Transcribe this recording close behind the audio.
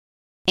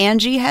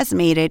Angie has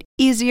made it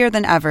easier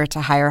than ever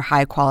to hire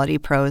high-quality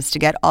pros to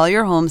get all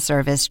your home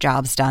service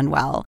jobs done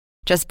well.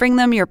 Just bring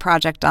them your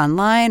project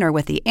online or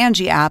with the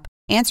Angie app,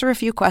 answer a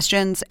few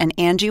questions, and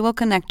Angie will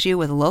connect you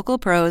with local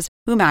pros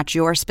who match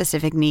your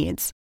specific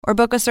needs. Or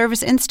book a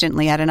service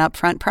instantly at an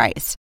upfront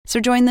price. So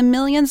join the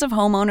millions of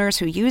homeowners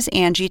who use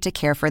Angie to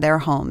care for their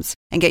homes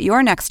and get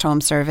your next home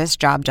service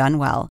job done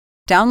well.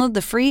 Download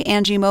the free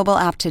Angie mobile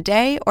app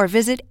today or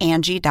visit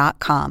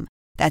Angie.com.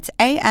 That's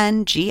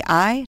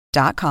ANGI.com.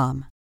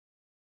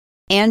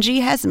 Angie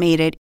has made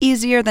it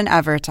easier than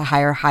ever to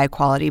hire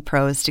high-quality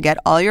pros to get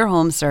all your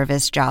home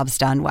service jobs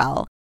done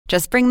well.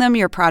 Just bring them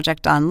your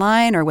project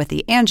online or with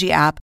the Angie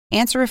app,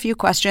 answer a few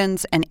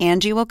questions, and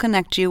Angie will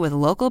connect you with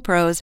local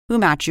pros who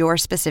match your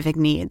specific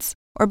needs.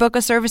 Or book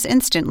a service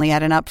instantly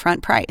at an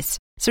upfront price.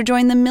 So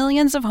join the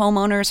millions of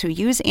homeowners who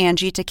use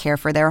Angie to care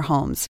for their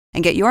homes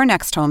and get your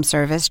next home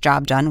service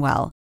job done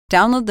well.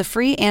 Download the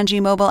free Angie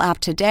mobile app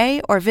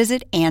today or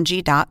visit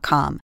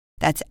Angie.com.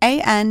 That's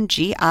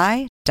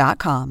ANGI.com.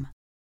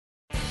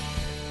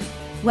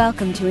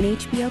 Welcome to an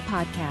HBO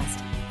podcast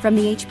from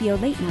the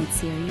HBO Late Night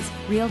series,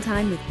 Real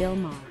Time with Bill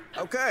Maher.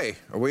 Okay,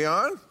 are we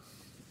on?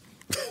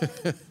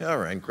 All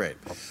right, great.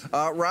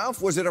 Ralph,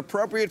 was it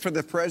appropriate for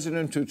the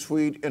president to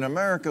tweet, "In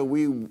America,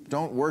 we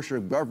don't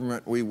worship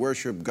government, we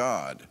worship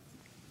God"?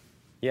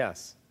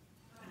 Yes.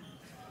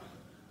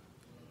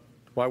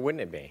 Why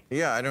wouldn't it be?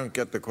 Yeah, I don't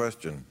get the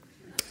question.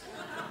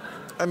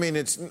 I mean,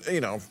 it's,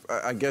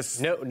 I guess...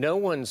 No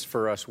one's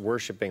for us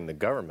worshiping the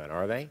government,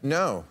 are they?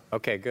 No.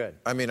 Okay, good.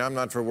 I mean, I'm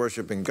not for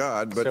worshiping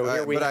God, but so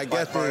I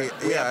get the...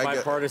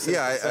 bipartisan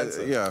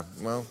consensus. Yeah,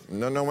 well,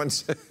 no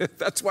one's...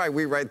 That's why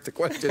we write the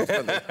questions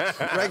for the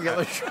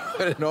regular show.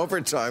 And in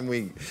overtime,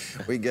 we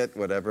get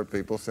whatever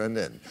people send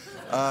in.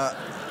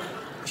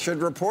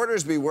 Should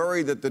reporters be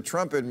worried that the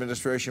Trump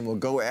administration will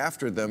go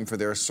after them for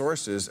their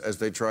sources as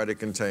they try to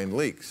contain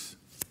leaks?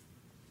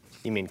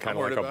 You mean kind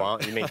of like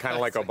Obama? You mean kind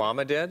of like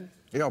Obama did?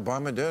 Yeah,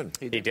 Obama did.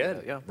 He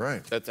did? Yeah.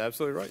 Right. That's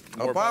absolutely right.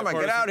 Obama,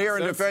 get out here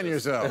and defend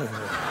yourself.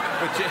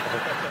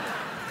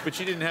 But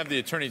you didn't have the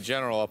Attorney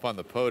General up on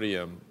the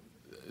podium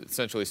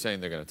essentially saying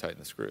they're going to tighten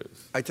the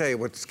screws. I tell you,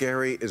 what's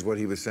scary is what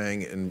he was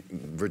saying in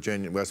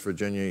West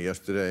Virginia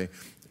yesterday,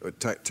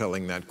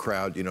 telling that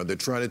crowd, they're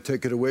trying to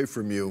take it away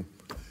from you.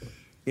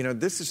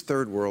 This is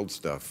third world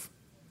stuff.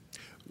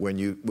 When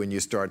you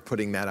start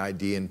putting that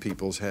idea in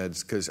people's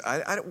heads, because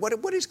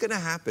what is going to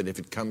happen if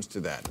it comes to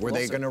that? Where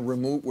they going to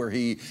remove, where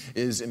he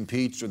is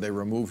impeached, or they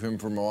remove him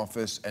from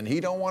office, and he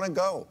don't want to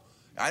go?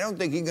 I don't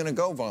think he's going to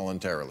go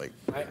voluntarily.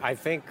 I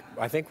think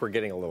we're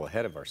getting a little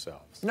ahead of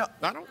ourselves. No,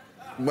 I don't.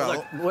 Well,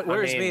 look, what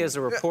worries me as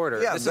a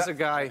reporter, this is a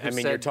guy who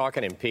you're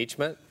talking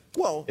impeachment.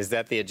 Well, is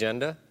that the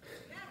agenda?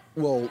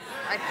 Well.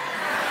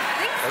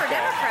 For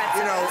Democrats,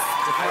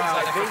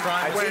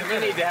 I think we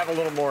need to have a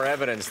little more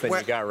evidence than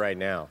you got right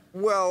now.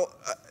 Well,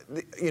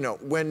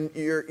 when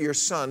your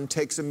son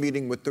takes a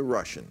meeting with the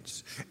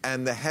Russians,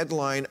 and the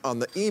headline on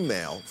the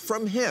email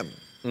from him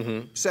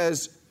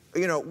says,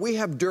 we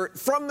have dirt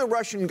from the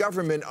Russian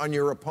government on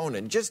your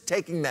opponent. Just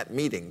taking that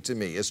meeting, to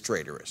me, is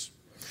traitorous.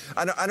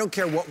 I don't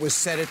care what was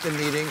said at the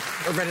meeting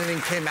or if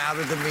anything came out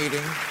of the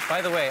meeting.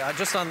 By the way,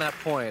 just on that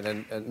point,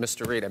 and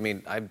Mr. Reed,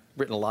 I've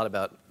written a lot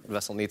about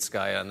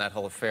Veselnitskaya and that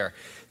whole affair.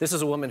 This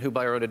is a woman who,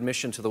 by her own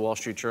admission to the Wall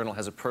Street Journal,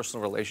 has a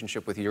personal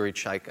relationship with Yuri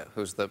Chaika,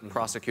 who's the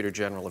prosecutor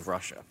general of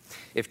Russia.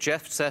 If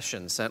Jeff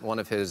Sessions sent one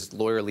of his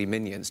lawyerly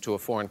minions to a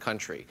foreign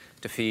country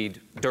to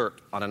feed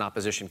dirt on an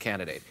opposition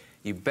candidate,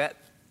 you bet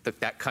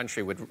that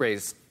country would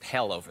raise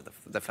hell over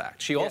the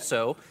fact. She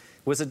also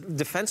was a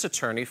defense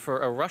attorney for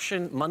a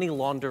Russian money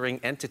laundering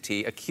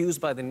entity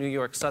accused by the New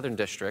York Southern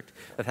District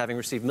of having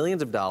received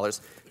millions of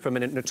dollars from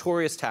a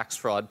notorious tax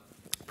fraud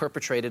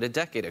perpetrated a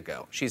decade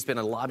ago. She's been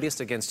a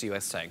lobbyist against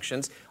U.S.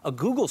 sanctions. A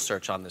Google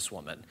search on this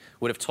woman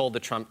would have told the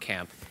Trump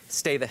camp,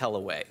 stay the hell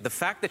away. The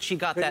fact that she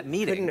got that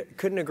meeting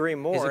couldn't agree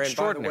more. Is and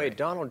by the way,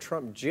 Donald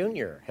Trump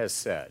Jr. has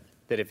said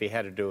that if he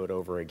had to do it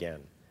over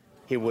again,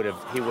 he would have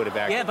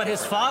acted. Yeah, but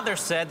his father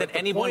said that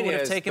anyone would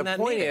have taken that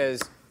meeting. The point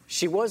is,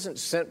 she wasn't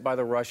sent by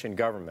the Russian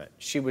government.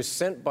 She was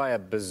sent by a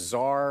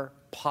bizarre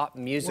pop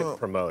music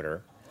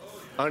promoter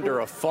under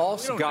a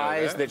false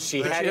guise that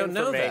she had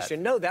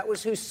information. No, that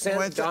was who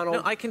sent Donald.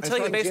 No, I can tell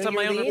you based on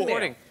my own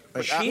reporting.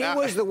 But she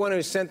was the one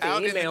who sent the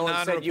email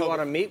and said, you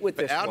want to meet with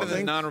this woman. Out in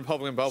the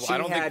non-Republican bubble, I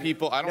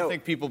don't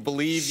think people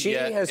believe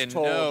yet and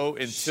know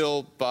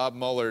until Bob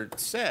Mueller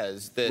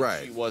says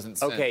that she wasn't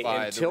sent by the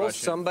Russian until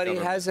somebody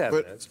government. has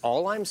evidence.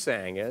 All I'm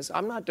saying is,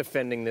 I'm not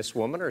defending this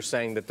woman or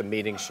saying that the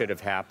meeting should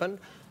have happened.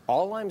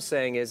 All I'm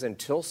saying is,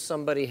 until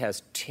somebody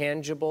has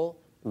tangible,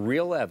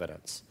 real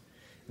evidence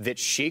that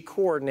she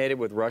coordinated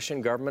with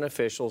Russian government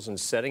officials in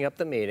setting up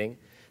the meeting,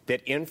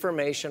 that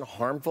information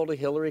harmful to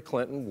Hillary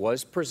Clinton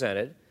was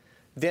presented,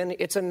 then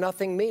it's a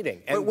nothing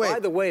meeting. And by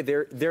the way,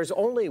 there's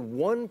only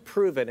one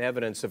proven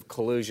evidence of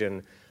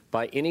collusion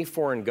by any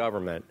foreign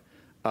government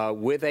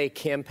with a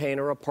campaign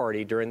or a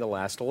party during the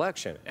last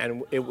election.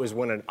 And it was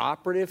when an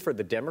operative for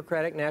the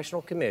Democratic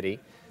National Committee,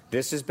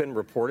 this has been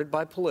reported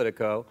by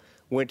Politico,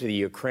 went to the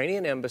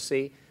Ukrainian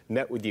embassy,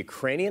 met with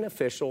Ukrainian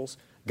officials,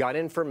 got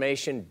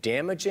information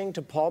damaging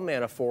to Paul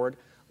Manafort,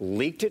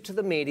 leaked it to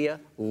the media,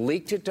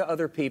 leaked it to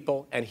other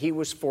people, and he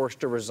was forced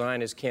to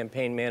resign as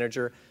campaign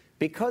manager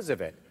because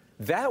of it.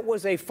 That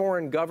was a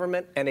foreign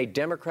government and a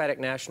Democratic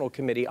National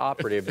Committee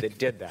operative that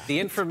did that. The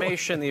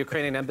information the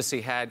Ukrainian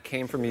embassy had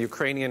came from a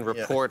Ukrainian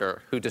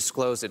reporter who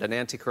disclosed it, an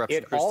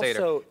anti-corruption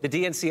crusader. The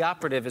DNC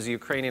operative is a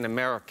Ukrainian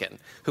American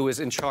who is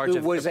in charge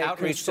of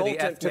outreach to the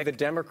ethnic... to the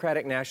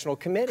Democratic National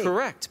Committee.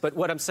 Correct. But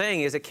what I'm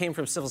saying is it came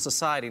from civil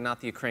society,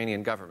 not the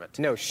Ukrainian government.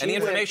 No, and the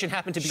information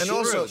happened to be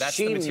true. That's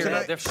the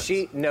material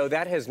difference. No,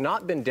 that has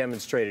not been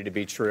demonstrated to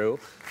be true.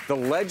 The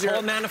ledger...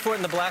 Paul Manafort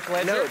and the Black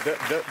Ledger? No,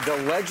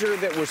 the ledger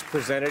that was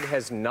presented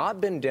has not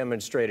been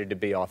demonstrated to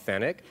be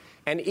authentic.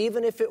 And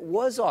even if it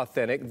was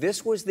authentic,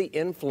 this was the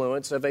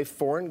influence of a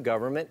foreign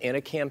government in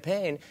a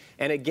campaign.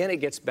 And again, it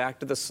gets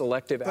back to the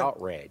selective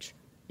outrage.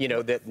 You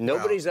know, that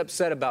nobody's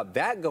upset about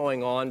that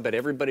going on, but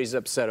everybody's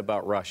upset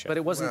about Russia. But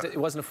it wasn't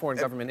a foreign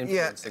government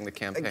influencing the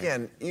campaign.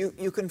 Again,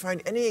 you can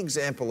find any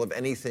example of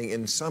anything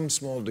in some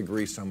small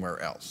degree somewhere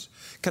else.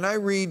 Can I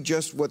read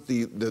just what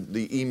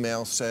the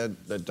email said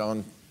that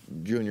Don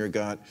Jr.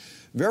 got?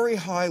 Very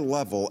high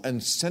level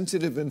and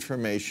sensitive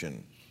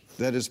information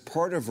that is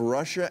part of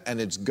Russia and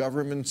its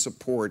government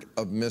support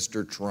of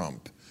Mr.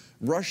 Trump.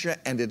 Russia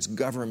and its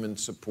government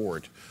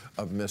support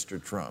of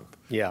Mr. Trump.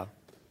 Yeah.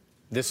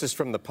 This is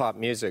from the pop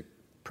music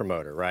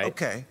promoter, right?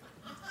 Okay.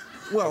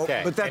 Well,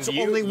 but that's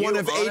only one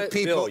of 8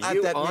 people Bill,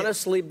 at that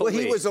honestly believe,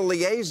 well, he was a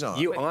liaison.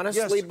 You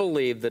honestly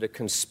believe that a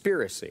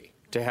conspiracy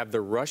to have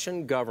the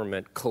Russian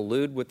government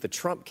collude with the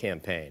Trump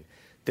campaign,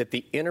 that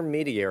the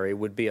intermediary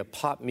would be a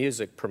pop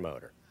music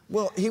promoter?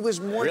 Well, he was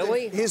more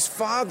than his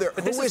father.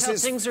 But this is how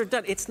things are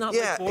done. It's not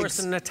like Boris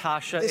and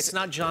Natasha. It's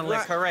not John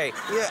Le Carre.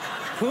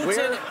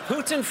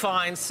 Putin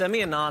finds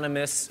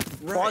semi-anonymous,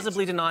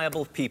 plausibly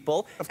deniable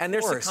people, and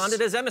they're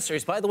seconded as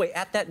emissaries. By the way,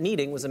 at that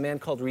meeting was a man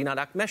called Rinat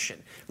Akhmetshin.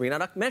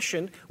 Rinat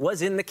Akhmetshin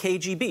was in the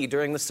KGB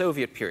during the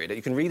Soviet period.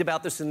 You can read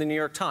about this in the New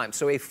York Times.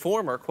 So a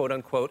former,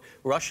 quote-unquote,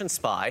 Russian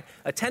spy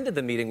attended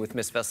the meeting with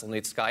Ms.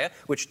 Veselnitskaya,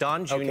 which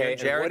Don Jr.,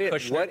 Jared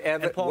Kushner,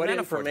 and Paul Manafort What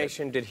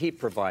information did he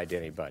provide to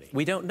anybody?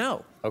 We don't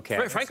know. Okay.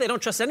 Frankly, I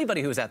don't trust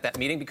anybody who was at that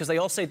meeting because they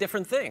all say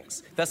different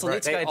things.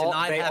 Veselnitskaya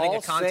denied having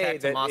a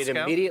contact in Moscow. It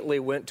immediately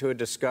went to a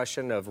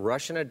discussion of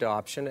Russian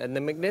adoption and the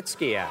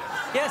Magnitsky Act.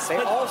 Yes, they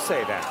all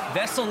say that.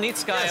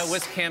 Veselnitskaya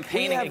was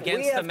campaigning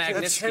against the Magnitsky Act.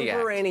 We have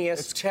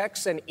contemporaneous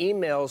texts and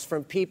emails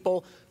from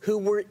people who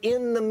were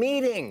in the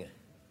meeting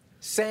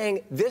saying,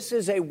 this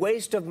is a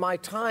waste of my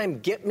time,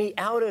 get me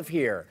out of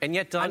here. And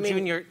yet Don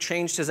Jr.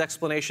 changed his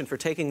explanation for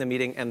taking the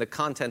meeting and the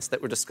contents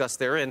that were discussed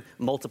therein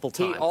multiple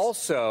times.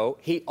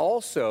 He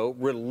also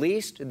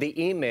released the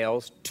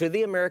emails to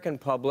the American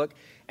public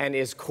and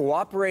is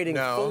cooperating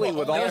fully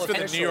with all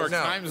officials. The New York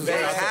Times.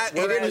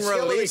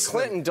 Hillary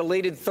Clinton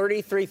deleted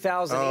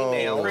 33,000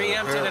 emails.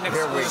 Preempted an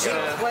exclusion.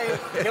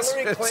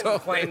 Hillary Clinton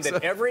claimed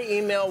that every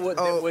email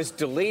that was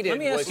deleted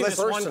was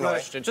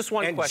personal. Just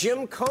one question. And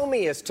Jim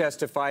Comey has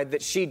testified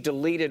that she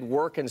deleted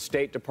work and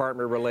State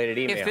Department-related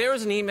emails. If there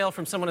was an email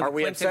from someone in the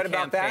Clinton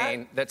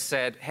campaign that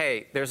said,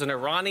 hey, there's an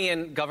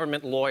Iranian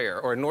government lawyer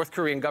or a North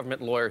Korean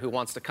government lawyer who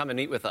wants to come and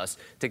meet with us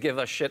to give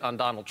us shit on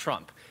Donald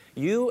Trump,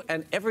 you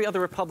and every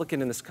other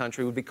Republican in this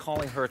country would be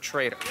calling her a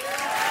traitor. Okay?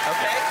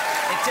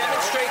 It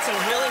demonstrates a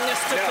willingness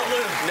to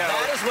collude.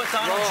 That is what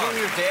Donald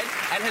Jr. did,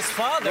 and his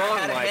father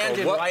had a hand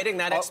in writing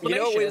that explanation.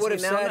 You know what we would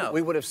have said?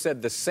 We would have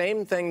said the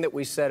same thing that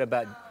we said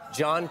about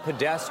John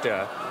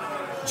Podesta.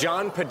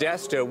 John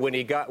Podesta, when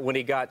he got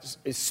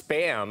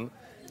spam,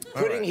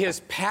 putting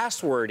his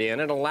password in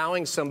and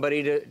allowing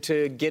somebody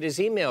to get his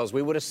emails.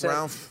 We would have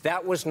said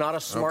that was not a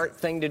smart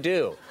thing to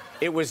do.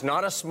 It was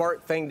not a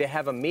smart thing to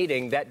have a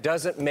meeting. That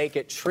doesn't make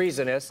it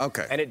treasonous,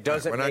 and it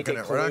doesn't make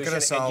it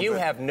collusion, and you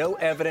have no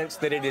evidence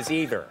that it is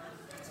either.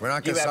 We're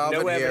not going to solve it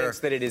here. You have no evidence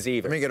that it is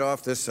either. Let me get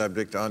off this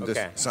subject onto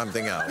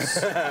something else.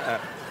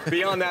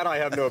 Beyond that, I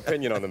have no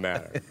opinion on the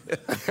matter.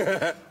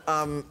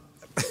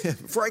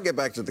 Before I get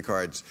back to the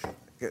cards,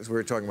 because we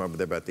were talking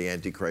about the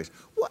Antichrist,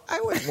 well,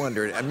 I was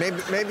wondering, and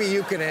maybe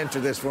you can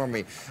answer this for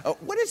me.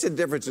 What is the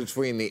difference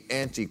between the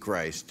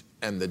Antichrist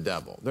and the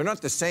devil? They're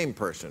not the same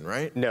person,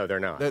 right? No, they're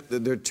not.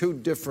 They're two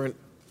different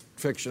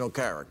fictional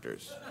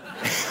characters.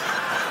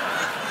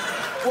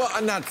 Well,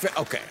 I'm not...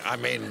 Okay, I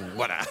mean,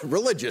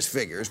 religious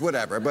figures,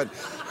 whatever. But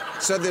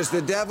so there's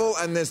the devil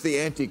and there's the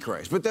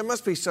Antichrist. But there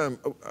must be some...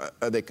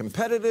 are they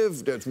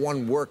competitive? Does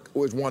one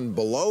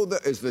below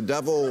is the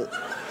devil...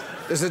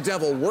 Does the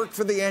devil work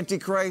for the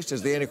Antichrist?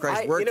 Does the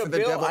Antichrist work for the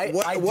devil?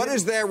 What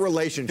is their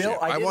relationship? Bill,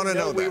 I want to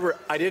know that.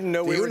 I didn't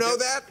know Do you know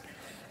that?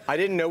 I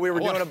didn't know we were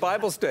doing a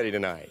Bible study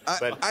tonight.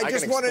 But I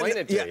just can explain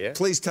it to you.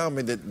 Please tell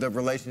me the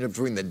relationship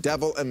between the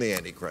devil and the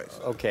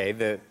Antichrist. Okay,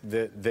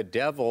 the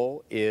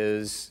devil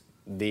is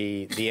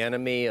the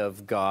enemy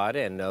of God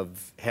and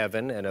of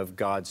heaven and of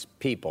God's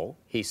people.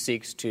 He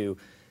seeks to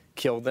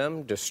kill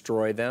them,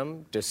 destroy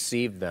them,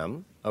 deceive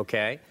them,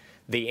 okay?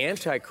 the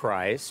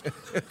Antichrist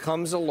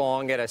comes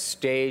along at a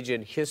stage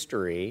in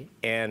history,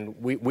 and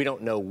we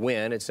don't know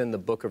when. It's in the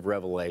book of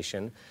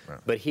Revelation. Right.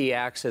 But he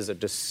acts as a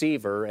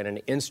deceiver and an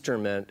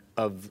instrument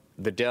of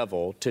the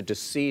devil to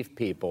deceive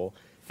people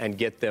and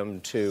get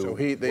them to So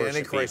the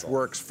Antichrist evil.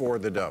 works for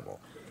the devil.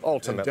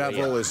 Ultimately, the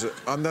devil is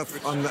on the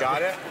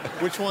got it.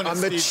 Which one on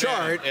is the Steve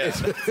chart? Yeah.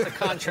 It's a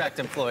contract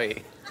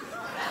employee.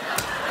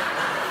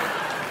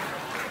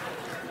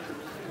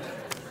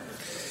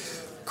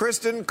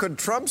 Kristen, could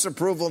Trump's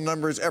approval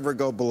numbers ever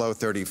go below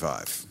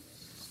 35?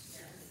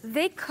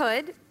 They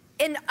could.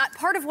 And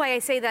part of why I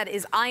say that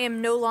is I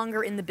am no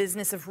longer in the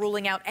business of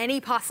ruling out any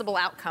possible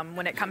outcome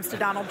when it comes to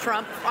Donald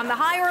Trump on the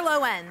high or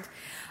low end.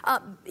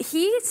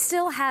 He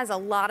still has a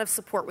lot of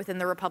support within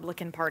the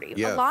Republican Party.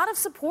 Yes. A lot of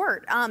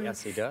support.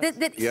 Yes, he does.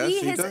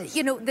 He does.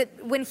 You know,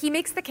 that when he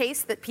makes the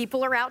case that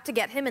people are out to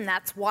get him, and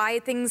that's why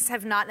things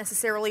have not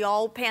necessarily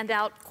all panned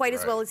out quite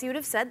as well as he would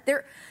have said,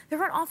 there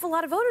are an awful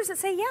lot of voters that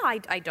say, yeah,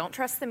 I don't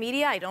trust the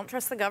media, I don't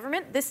trust the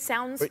government. This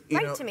sounds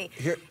right to me.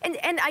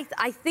 And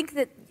I think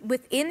that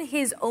within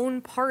his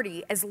own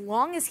party, as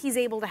long as he's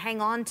able to hang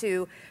on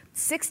to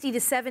 60 to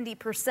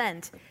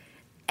 70%,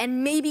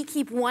 and maybe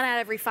keep 1 out of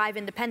every 5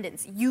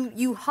 independents,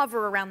 you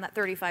hover around that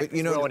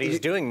 35%. Well, and he's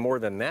doing more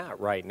than that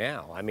right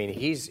now. I mean,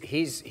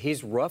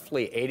 he's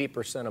roughly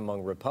 80%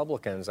 among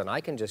Republicans, and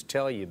I can just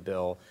tell you,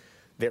 Bill,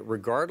 that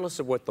regardless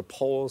of what the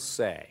polls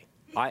say,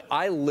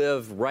 I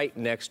live right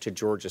next to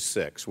Georgia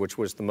 6, which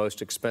was the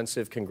most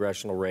expensive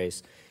congressional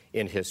race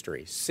in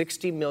history.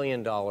 $60 million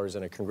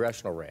in a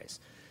congressional race.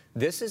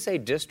 This is a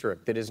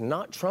district that is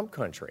not Trump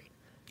country.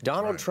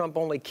 Donald Trump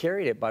only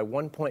carried it by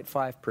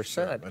 1.5%.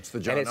 Yeah, that's the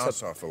John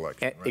Ossoff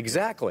election. Right?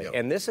 Exactly. Yep.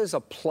 And this is a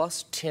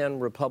plus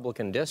 10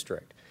 Republican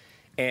district.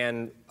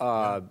 And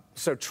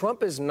so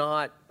Trump is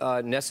not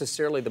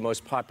necessarily the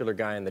most popular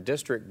guy in the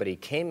district, but he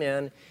came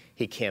in,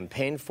 he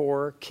campaigned for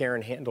her.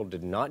 Karen Handel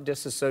did not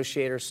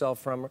disassociate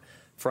herself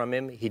from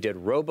him. He did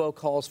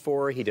robocalls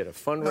for her. He did a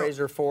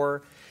fundraiser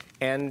for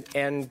her.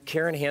 And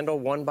Karen Handel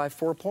won by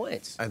 4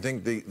 points. I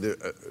think the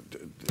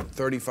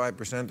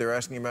 35% they're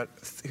asking about,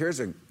 here's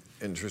an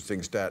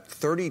interesting stat.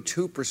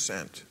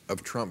 32%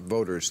 of Trump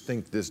voters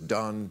think this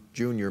Don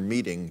Jr.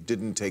 meeting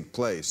didn't take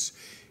place,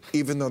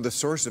 even though the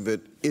source of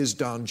it is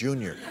Don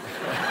Jr.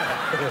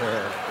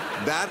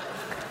 Now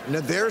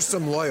there's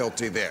some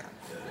loyalty there.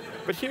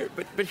 But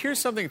here's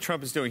something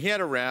Trump is doing. He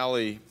had a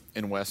rally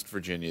in West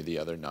Virginia the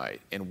other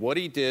night, and what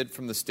he did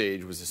from the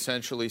stage was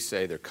essentially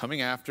say, they're coming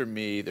after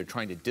me, they're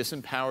trying to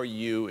disempower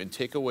you and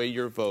take away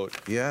your vote.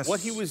 Yes.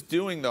 What he was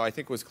doing, though, I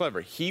think was clever.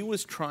 He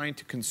was trying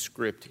to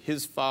conscript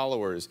his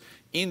followers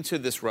into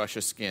this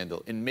Russia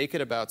scandal and make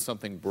it about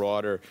something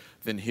broader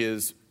than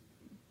his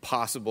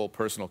possible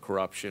personal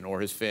corruption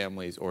or his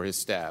family's or his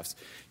staff's.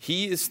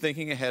 He is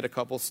thinking ahead a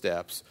couple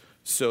steps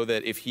so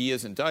that if he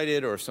is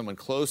indicted or if someone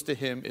close to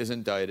him is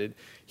indicted,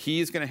 he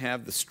is going to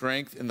have the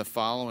strength and the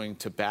following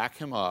to back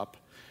him up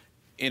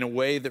in a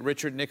way that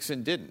Richard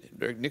Nixon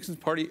didn't. Nixon's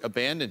party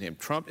abandoned him.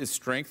 Trump is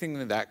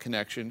strengthening that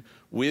connection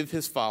with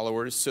his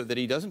followers so that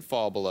he doesn't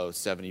fall below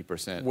 70%,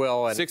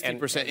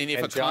 60%. And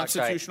if a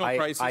constitutional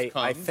crisis comes...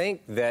 I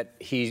think that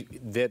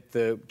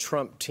the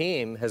Trump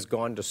team has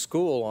gone to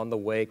school on the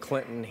way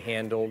Clinton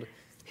handled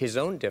his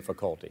own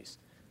difficulties.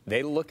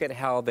 They look at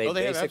how they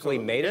basically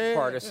made it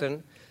partisan. Yeah.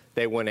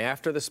 They went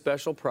after the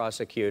special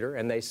prosecutor,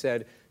 and they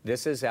said,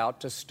 this is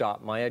out to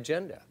stop my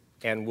agenda.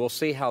 And we'll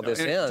see how this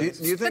ends.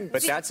 Do you think,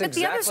 but that's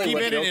exactly what... Steve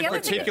Bannon, in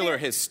particular,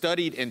 has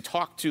studied and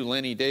talked to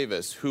Lenny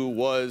Davis, who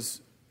was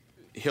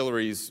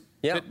Hillary's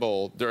pit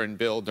bull during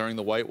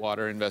the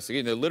Whitewater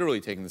investigation. They're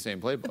literally taking the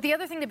same playbook. But the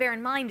other thing to bear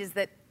in mind is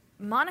that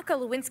Monica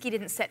Lewinsky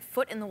didn't set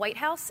foot in the White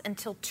House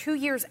until 2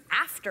 years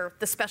after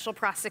the special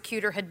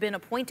prosecutor had been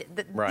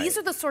appointed. These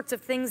are the sorts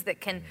of things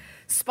that can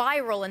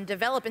spiral and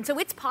develop. And so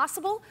it's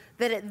possible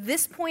that at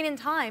this point in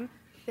time,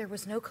 there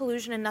was no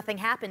collusion and nothing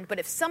happened. But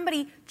if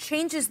somebody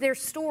changes their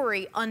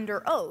story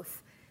under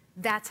oath,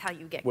 that's how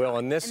you get Well, caught.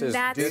 and this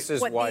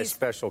is why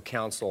special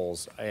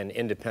counsels and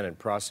independent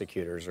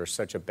prosecutors are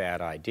such a bad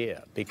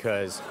idea,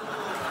 because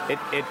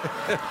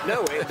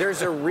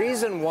there's a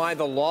reason why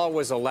the law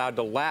was allowed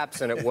to lapse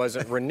and it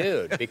wasn't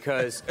renewed,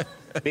 because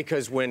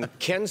when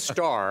Ken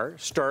Starr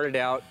started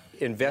out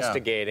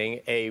investigating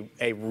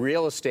a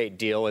real estate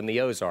deal in the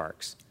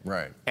Ozarks.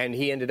 Right. And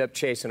he ended up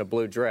chasing a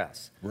blue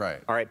dress.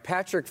 Right. All right,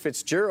 Patrick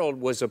Fitzgerald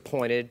was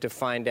appointed to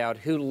find out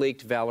who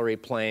leaked Valerie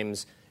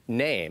Plame's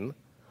name.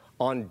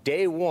 On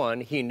day one,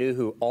 he knew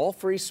who all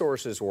 3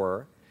 sources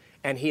were,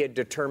 and he had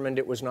determined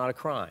it was not a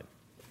crime.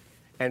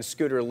 And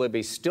Scooter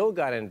Libby still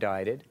got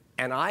indicted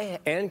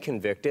and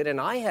convicted,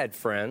 and I had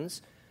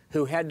friends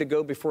who had to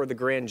go before the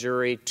grand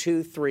jury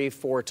 2, 3,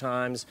 4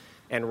 times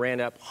and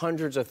ran up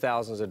hundreds of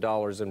thousands of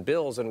dollars in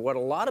bills. And what a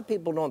lot of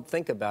people don't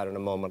think about in a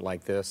moment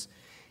like this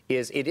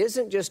is it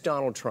isn't just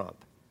Donald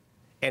Trump,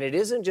 and it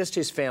isn't just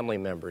his family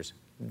members.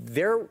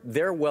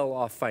 They're well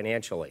off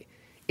financially.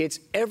 It's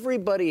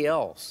everybody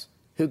else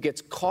who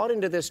gets caught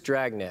into this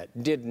dragnet,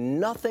 did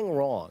nothing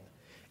wrong,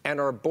 and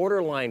are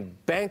borderline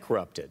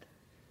bankrupted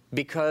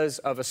because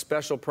of a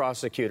special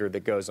prosecutor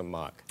that goes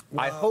amok.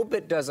 I hope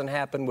it doesn't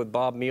happen with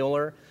Bob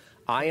Mueller.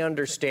 I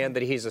understand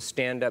that he's a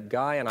stand-up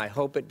guy, and I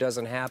hope it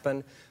doesn't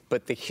happen.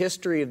 But the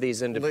history of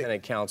these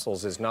independent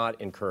counsels is not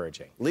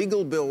encouraging.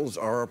 Legal bills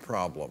are a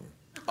problem.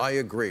 I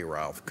agree,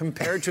 Ralph.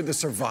 Compared to the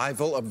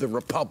survival of the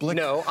Republic,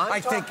 No, I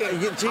think,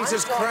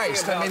 Jesus I'm talking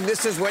Christ, about- I mean,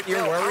 this is what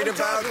you're worried I'm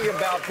about? talking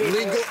about people.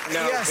 Legal,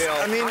 No, yes, Bill,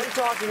 I mean, I'm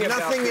talking about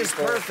nothing is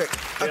people- perfect.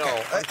 Bill,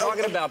 Okay, I'm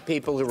talking about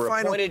people who were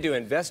final- appointed to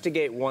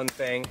investigate one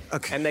thing,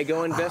 and they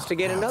go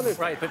investigate another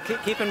thing. Right, but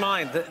keep in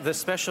mind, the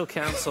special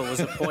counsel was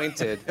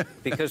appointed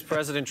because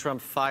President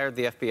Trump fired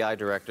the FBI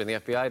director, and the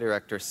FBI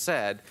director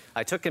said,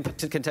 I took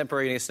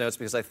contemporaneous notes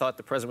because I thought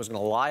the president was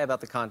going to lie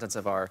about the contents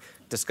of our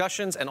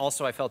discussions, and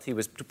also I felt he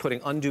was putting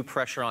undue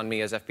pressure on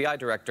me as FBI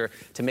director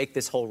to make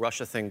this whole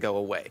Russia thing go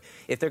away.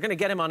 If they're going to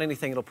get him on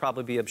anything, it'll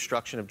probably be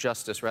obstruction of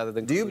justice rather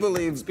than Do you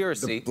believe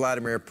conspiracy. that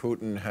Vladimir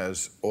Putin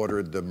has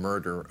ordered the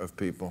murder of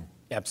people?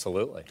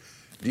 Absolutely.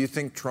 Do you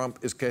think Trump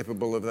is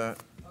capable of that?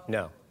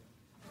 No.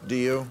 Do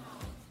you?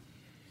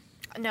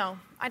 No,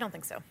 I don't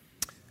think so.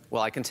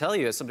 Well, I can tell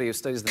you, as somebody who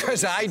studies the...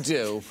 Because I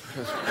do.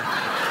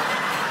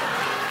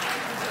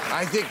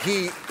 I think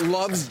he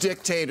loves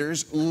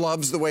dictators,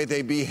 loves the way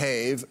they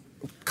behave,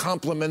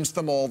 compliments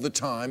them all the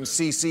time.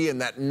 Sisi and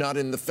that nut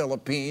in the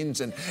Philippines,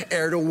 and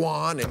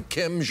Erdogan and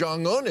Kim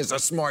Jong-un is a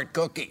smart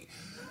cookie.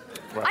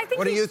 I think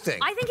What do you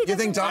think? I think he Do you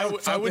think doesn't-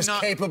 Donald Trump is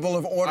capable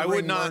of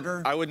ordering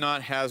murder? I would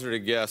not hazard a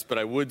guess, but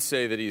I would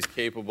say that he's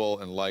capable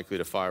and likely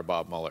to fire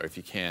Bob Mueller if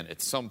he can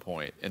at some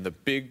point. And the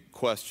big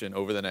question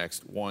over the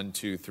next 1,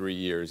 2, 3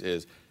 years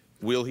is,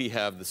 will he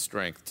have the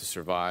strength to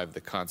survive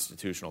the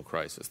constitutional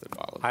crisis that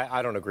follows?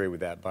 I don't agree with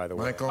that, by the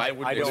way. Michael?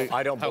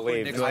 I don't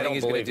believe he's going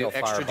to do he'll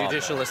fire Bob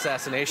extrajudicial Mueller.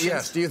 assassinations.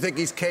 Yes. Do you think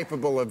he's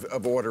capable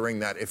of ordering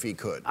that if he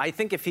could? I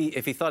think if he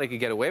thought he could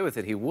get away with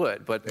it, he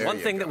would. But There one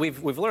you thing go. that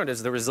we've learned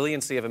is the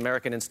resiliency of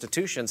American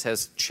institutions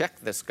has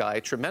checked this guy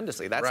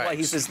tremendously. That's why Right.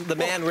 he's the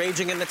man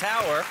raging in the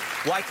tower.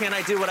 Why can't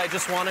I do what I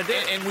just want to do?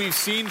 And we've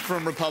seen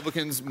from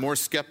Republicans more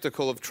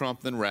skeptical of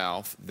Trump than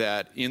Ralph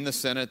that in the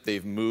Senate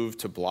they've moved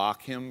to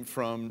block him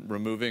from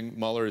removing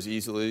Mueller as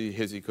easily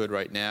as he could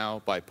right now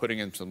by putting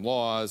in some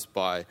laws,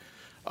 by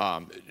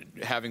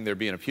having there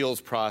be an appeals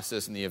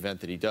process in the event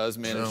that he does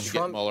manage to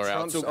get Mueller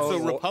out. So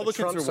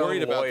Republicans are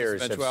worried about this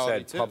lawyers eventuality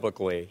have said too.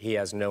 publicly he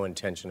has no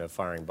intention of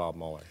firing Bob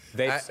Mueller.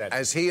 They've said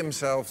As he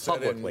himself said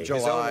publicly, in July,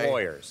 his own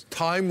lawyers.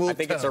 time will tell. I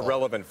think it's a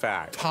relevant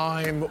fact.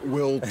 Time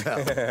will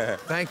tell.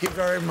 Thank you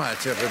very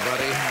much,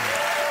 everybody.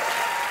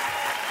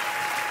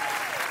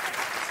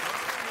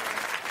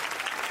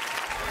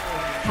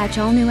 Catch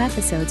all new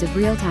episodes of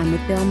Real Time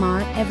with Bill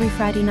Maher every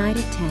Friday night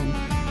at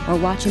 10, or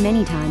watch him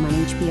anytime on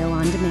HBO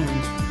On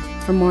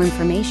Demand. For more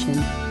information,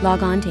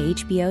 log on to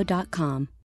HBO.com.